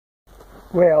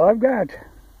Well, I've got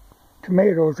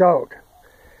tomatoes out.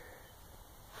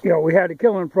 You know, we had a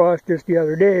killing frost just the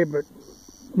other day, but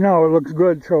now it looks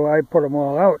good, so I put them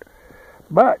all out.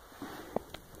 But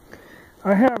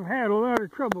I have had a lot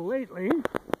of trouble lately, in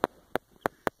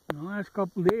the last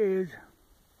couple of days,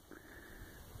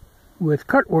 with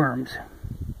cutworms.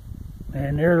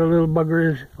 And there the little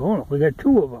buggers. Oh, we got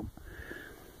 2 of them.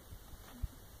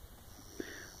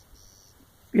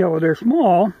 You know, they're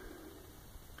small,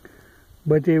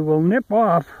 but they will nip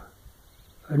off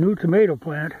a new tomato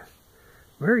plant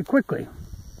very quickly.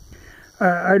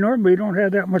 I normally don't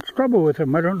have that much trouble with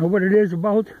them. I don't know what it is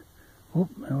about. Oh,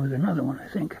 there was another one, I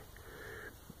think.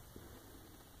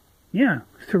 Yeah,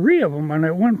 3 of them on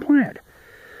that one plant.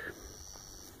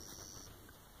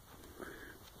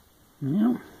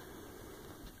 Yeah.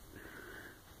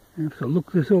 I have to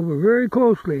look this over very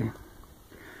closely.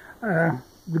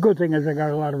 The good thing is I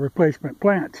got a lot of replacement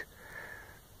plants.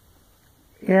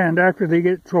 And after they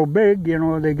get so big, you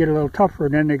know, they get a little tougher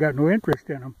and then they got no interest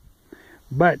in them.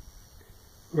 But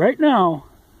right now,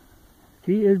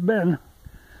 he has been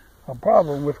a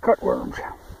problem with cutworms.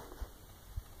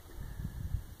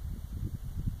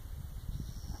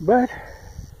 But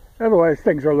otherwise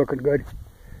things are looking good.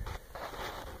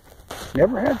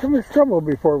 Never had so much trouble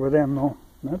before with them though.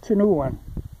 That's a new one.